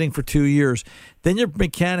been sitting for 2 years, then your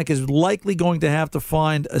mechanic is likely going to have to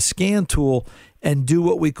find a scan tool and do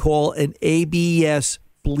what we call an ABS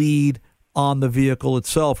bleed on the vehicle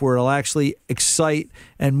itself, where it'll actually excite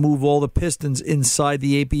and move all the pistons inside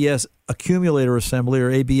the ABS accumulator assembly or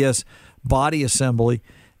ABS body assembly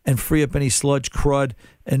and free up any sludge, crud,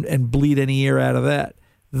 and bleed any air out of that.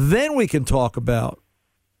 Then we can talk about,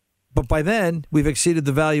 but by then, we've exceeded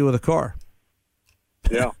the value of the car.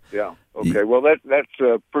 Yeah. Okay. Well, that's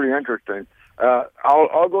pretty interesting.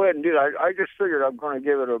 I'll go ahead and do that. I just figured I'm going to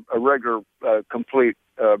give it a regular, complete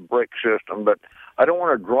brake system, but I don't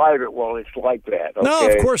want to drive it while it's like that. Okay? No,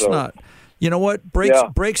 of course not. You know what?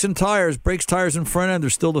 Brakes and tires. Brakes, tires, and front end are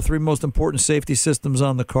still the three most important safety systems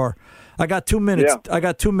on the car. I got 2 minutes. Yeah. I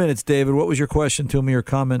got 2 minutes, David. What was your question to me or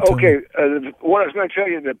comment to me? Okay. What I was going to tell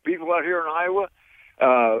you, that people out here in Iowa,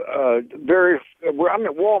 I'm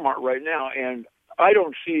at Walmart right now, and I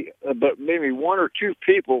don't see but maybe one or two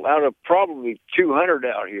people out of probably 200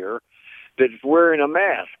 out here that's wearing a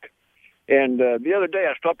mask. And the other day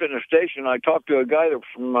I stopped in a station, and I talked to a guy that was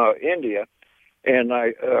from India, and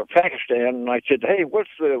Pakistan, and I said, hey, what's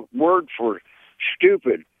the word for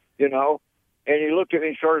stupid, you know? And he looked at me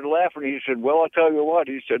and started laughing. He said, well, I'll tell you what.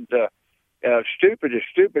 He said, stupid is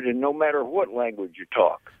stupid, and no matter what language you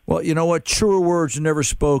talk. Well, you know what? Truer words are never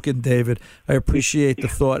spoken, David. I appreciate the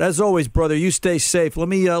thought. As always, brother, you stay safe. Let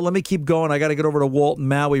me keep going. I got to get over to Walt in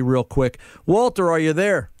Maui real quick. Walter, are you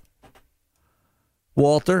there?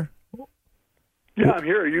 Walter? Yeah, I'm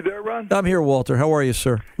here. Are you there, Ron? I'm here, Walter. How are you,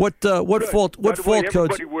 sir? What fault codes?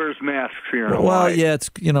 Everybody wears masks here in Hawaii. Well, yeah, it's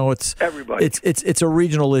everybody. It's a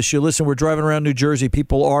regional issue. Listen, we're driving around New Jersey.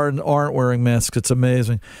 People aren't wearing masks. It's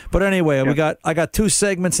amazing. But anyway, I got 2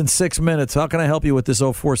 segments in 6 minutes. How can I help you with this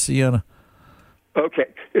 04 Sienna? Okay,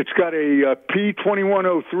 it's got a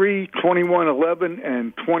P2103, 2111,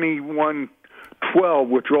 and 2112,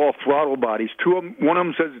 which are all throttle bodies. One of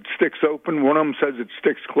them says it sticks open, one of them says it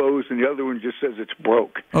sticks closed, and the other one just says it's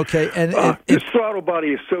broke. Okay, and this throttle body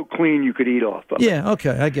is so clean you could eat off of it. Yeah,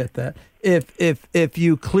 okay, I get that. If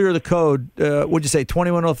you clear the code, would you say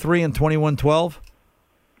 2103 and 2112?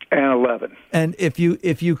 And 11. And if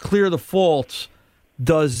you clear the faults,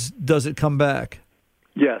 does it come back?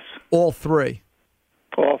 Yes. All 3.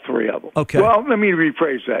 All 3 of them. Okay. Well, let me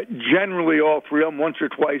rephrase that. Generally, all 3 of them. Once or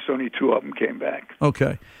twice, only 2 of them came back.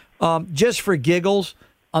 Okay. Just for giggles,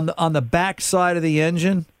 on the back side of the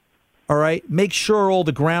engine, all right, make sure all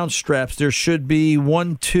the ground straps, there should be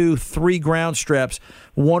 1, 2, 3 ground straps.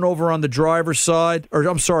 One over on the driver's side, or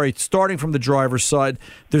I'm sorry, starting from the driver's side,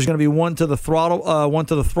 there's going to be one to the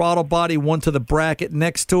throttle body, one to the bracket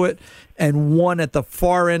next to it, and one at the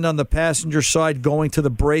far end on the passenger side going to the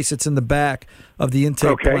brace that's in the back of the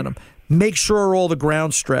intake plenum. Make sure all the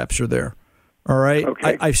ground straps are there. All right.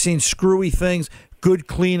 Okay. I've seen screwy things. Good,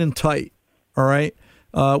 clean, and tight. All right.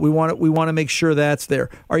 We want to make sure that's there.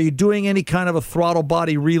 Are you doing any kind of a throttle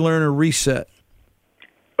body relearn or reset?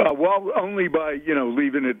 Well, only by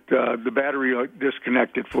leaving it the battery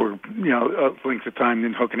disconnected for a length of time,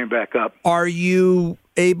 then hooking it back up. Are you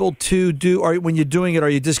able to when you're doing it? Are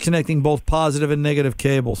you disconnecting both positive and negative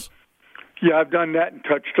cables? Yeah, I've done that and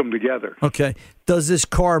touched them together. Okay. Does this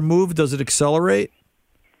car move? Does it accelerate?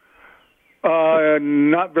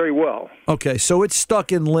 Not very well. Okay, so it's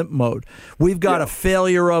stuck in limp mode. We've got a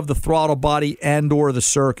failure of the throttle body and or the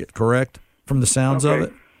circuit, correct? From the sounds of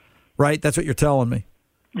it? Right? That's what you're telling me.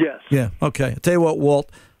 Yes. Yeah, okay. I'll tell you what, Walt,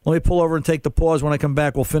 let me pull over and take the pause. When I come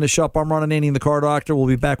back, we'll finish up. I'm Ron Ananian, the Car Doctor. We'll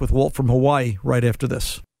be back with Walt from Hawaii right after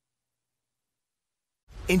this.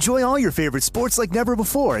 Enjoy all your favorite sports like never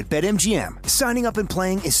before at BetMGM. Signing up and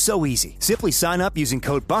playing is so easy. Simply sign up using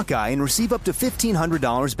code Buckeye and receive up to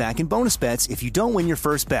 $1,500 back in bonus bets if you don't win your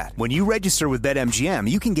first bet. When you register with BetMGM,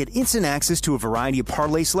 you can get instant access to a variety of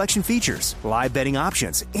parlay selection features, live betting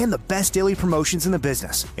options, and the best daily promotions in the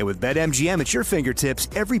business. And with BetMGM at your fingertips,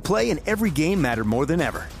 every play and every game matter more than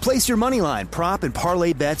ever. Place your moneyline, prop, and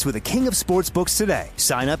parlay bets with the king of sportsbooks today.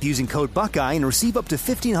 Sign up using code Buckeye and receive up to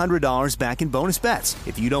 $1,500 back in bonus bets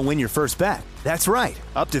if you don't win your first bet. That's right,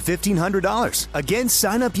 up to $1,500. Again,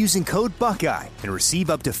 sign up using code Buckeye and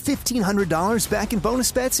receive up to $1,500 back in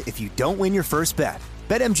bonus bets if you don't win your first bet.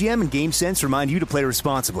 BetMGM and GameSense remind you to play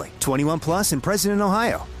responsibly. 21 plus and present in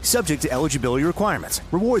Ohio. Subject to eligibility requirements.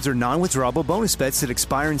 Rewards are non-withdrawable bonus bets that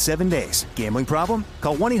expire in 7 days. Gambling problem?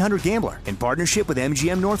 Call 1-800-GAMBLER in partnership with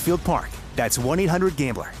MGM Northfield Park. That's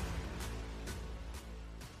 1-800-GAMBLER.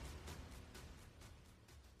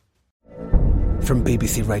 From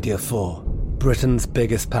BBC Radio 4, Britain's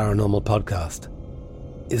biggest paranormal podcast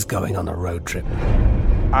is going on a road trip.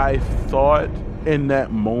 I thought in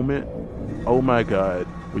that moment, oh my God,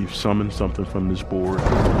 we've summoned something from this board.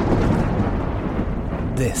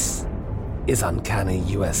 This is Uncanny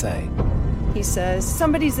USA. He says,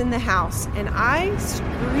 somebody's in the house, and I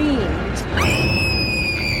screamed.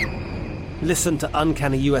 Listen to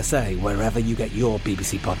Uncanny USA wherever you get your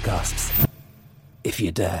BBC podcasts, if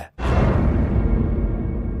you dare.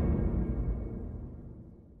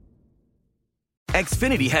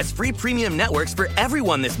 Xfinity has free premium networks for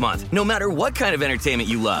everyone this month, no matter what kind of entertainment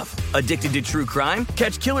you love. Addicted to true crime?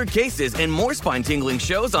 Catch killer cases and more spine-tingling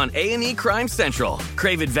shows on A&E Crime Central.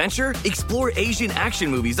 Crave adventure? Explore Asian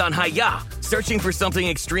action movies on Hi-Ya. Searching for something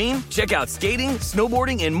extreme? Check out skating,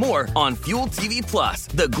 snowboarding, and more on Fuel TV Plus,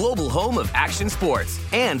 the global home of action sports.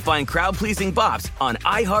 And find crowd-pleasing bops on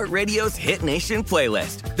iHeartRadio's Hit Nation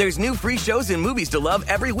playlist. There's new free shows and movies to love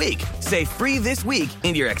every week. Say free this week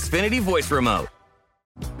in your Xfinity voice remote.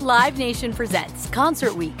 Live Nation presents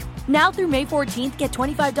Concert Week. Now through May 14th, get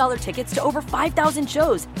 $25 tickets to over 5,000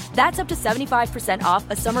 shows. That's up to 75% off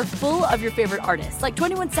a summer full of your favorite artists like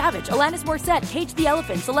 21 Savage, Alanis Morissette, Cage the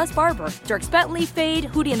Elephant, Celeste Barber, Dierks Bentley, Fade,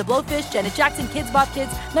 Hootie and the Blowfish, Janet Jackson, Kids Bop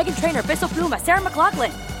Kids, Meghan Trainor, Peso Pluma, Sarah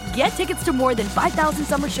McLachlan. Get tickets to more than 5,000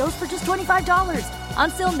 summer shows for just $25.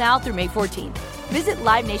 Until now through May 14th. Visit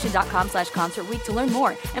LiveNation.com/Concert Week to learn more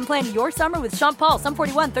and plan your summer with Sean Paul, Sum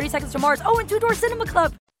 41, 30 Seconds to Mars, and Two Door Cinema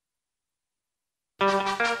Club.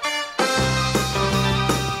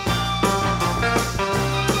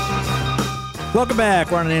 Welcome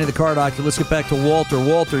back. Ron and Annie, the Car Doctor. Let's get back to Walter.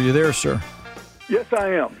 Walter, you there, sir? Yes, I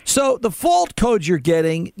am. So the fault codes you're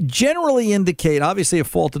getting generally indicate, obviously, a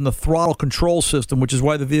fault in the throttle control system, which is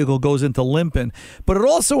why the vehicle goes into limping. But it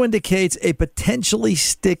also indicates a potentially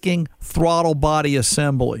sticking throttle body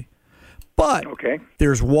assembly. But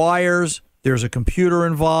there's wires, there's a computer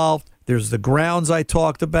involved, there's the grounds I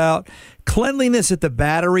talked about. Cleanliness at the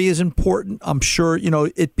battery is important. I'm sure,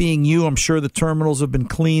 it being you, I'm sure the terminals have been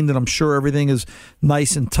cleaned and I'm sure everything is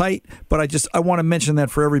nice and tight. But I want to mention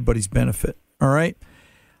that for everybody's benefit. All right?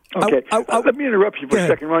 Okay. Let me interrupt you for a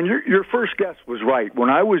second, Ron. Your first guess was right.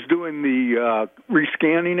 When I was doing the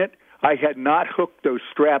rescanning it, I had not hooked those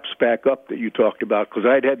straps back up that you talked about because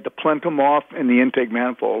I had the plenum off and the intake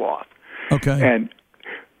manifold off. Okay. And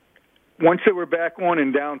once they were back on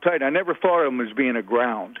and down tight, I never thought of them as being a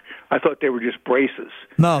ground. I thought they were just braces.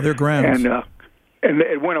 No, they're grounds. And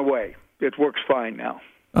it went away. It works fine now.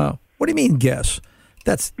 Oh, what do you mean guess?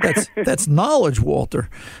 That's knowledge, Walter.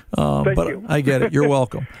 Thank but you. I get it. You're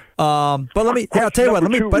welcome. But let me. I'll tell you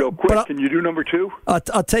what. Real quick. Can you do number two? I'll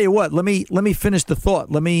tell you what. Let me finish the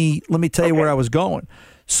thought. Let me tell you where I was going.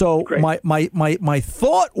 So my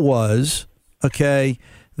thought was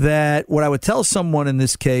that what I would tell someone in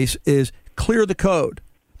this case is clear the code,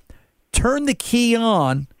 turn the key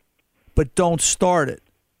on, but don't start it.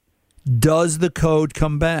 Does the code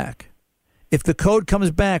come back? If the code comes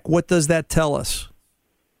back, what does that tell us?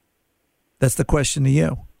 That's the question to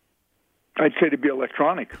you. I'd say to be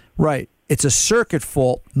electronic. Right. It's a circuit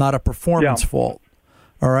fault, not a performance fault.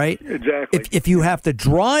 All right? Exactly. If you have to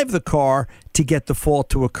drive the car to get the fault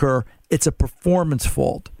to occur, it's a performance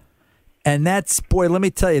fault. And let me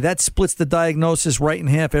tell you, that splits the diagnosis right in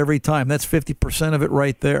half every time. That's 50% of it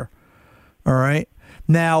right there. All right?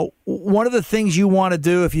 Now, one of the things you want to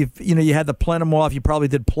do if you had the plenum off, you probably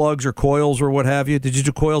did plugs or coils or what have you. Did you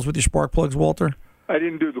do coils with your spark plugs, Walter? I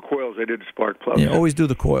didn't do the coils. I did the spark plugs. Yeah, always do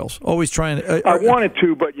the coils. Always try and. I wanted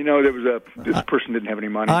to, but this person didn't have any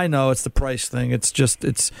money. I know it's the price thing. It's just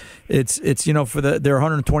it's they're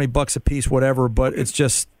 $120 a piece, whatever. But it's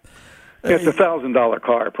just. It's $1,000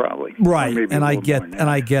 car, probably. Right, and I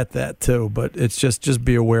get that too. But it's just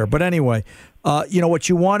be aware. But anyway, what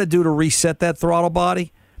you want to do to reset that throttle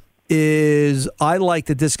body is I like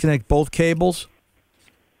to disconnect both cables.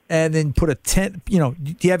 And then put a 10, do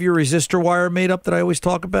you have your resistor wire made up that I always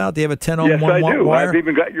talk about? Do you have a 10 ohm Yes, 1 I do. wire? I've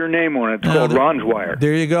even got your name on it. It's called Ron's wire.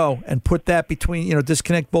 There you go. And put that between,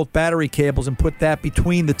 disconnect both battery cables and put that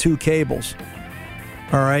between the two cables.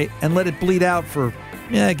 All right? And let it bleed out for,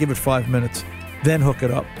 give it 5 minutes. Then hook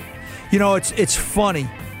it up. It's funny.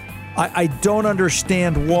 I don't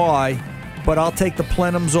understand why, but I'll take the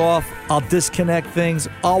plenums off. I'll disconnect things.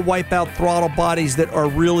 I'll wipe out throttle bodies that are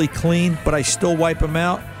really clean, but I still wipe them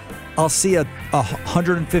out. I'll see a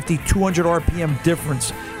 150, 200 RPM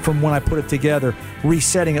difference from when I put it together.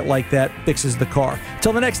 Resetting it like that fixes the car.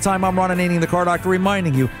 Till the next time, I'm Ron Ananian, the Car Doctor,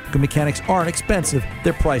 reminding you, good mechanics aren't expensive.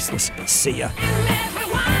 They're priceless. See ya.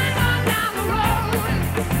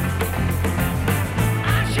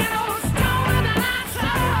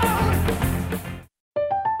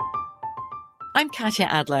 I'm Katya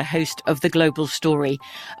Adler, host of The Global Story.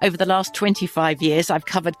 Over the last 25 years, I've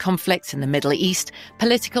covered conflicts in the Middle East,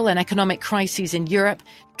 political and economic crises in Europe,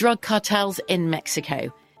 drug cartels in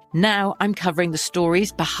Mexico. Now I'm covering the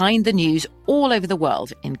stories behind the news all over the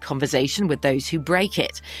world in conversation with those who break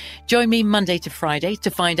it. Join me Monday to Friday to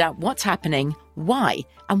find out what's happening, why,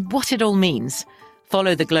 and what it all means.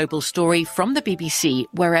 Follow The Global Story from the BBC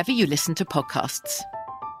wherever you listen to podcasts.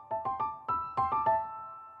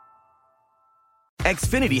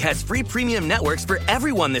 Xfinity has free premium networks for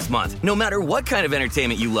everyone this month, no matter what kind of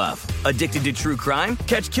entertainment you love. Addicted to true crime?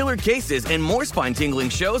 Catch killer cases and more spine-tingling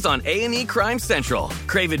shows on A&E Crime Central.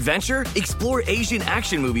 Crave adventure? Explore Asian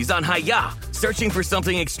action movies on Hi-Ya. Searching for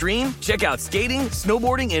something extreme? Check out skating,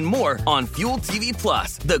 snowboarding, and more on Fuel TV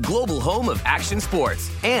Plus, the global home of action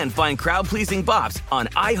sports. And find crowd-pleasing bops on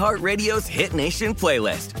iHeartRadio's Hit Nation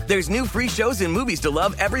playlist. There's new free shows and movies to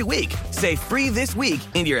love every week. Say free this week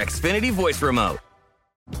in your Xfinity voice remote.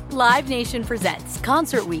 Live Nation presents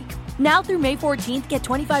Concert Week. Now through May 14th, get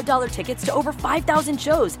 $25 tickets to over 5,000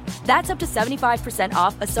 shows. That's up to 75%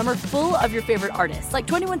 off a summer full of your favorite artists like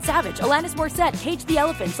 21 Savage, Alanis Morissette, Cage the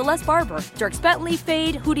Elephant, Celeste Barber, Dierks Bentley,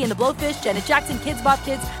 Fade, Hootie and the Blowfish, Janet Jackson, Kids Bop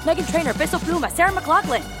Kids, Meghan Trainor, Peso Pluma, Sarah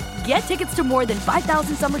McLachlan. Get tickets to more than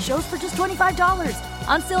 5,000 summer shows for just $25.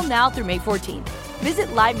 Until now through May 14th. Visit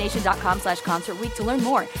LiveNation.com/Concert Week to learn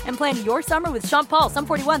more and plan your summer with Sean Paul, Sum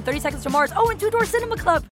 41, 30 Seconds to Mars, and Two Door Cinema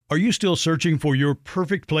Club. Are you still searching for your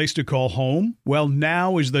perfect place to call home? Well,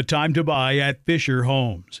 now is the time to buy at Fisher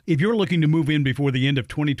Homes. If you're looking to move in before the end of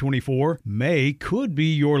 2024, May could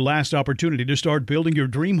be your last opportunity to start building your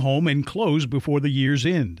dream home and close before the year's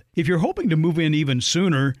end. If you're hoping to move in even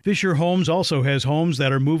sooner, Fisher Homes also has homes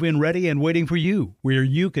that are move-in ready and waiting for you, where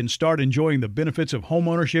you can start enjoying the benefits of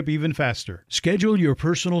homeownership even faster. Schedule your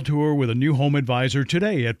personal tour with a new home advisor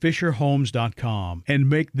today at FisherHomes.com and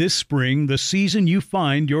make this spring the season you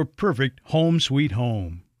find your perfect home sweet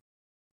home.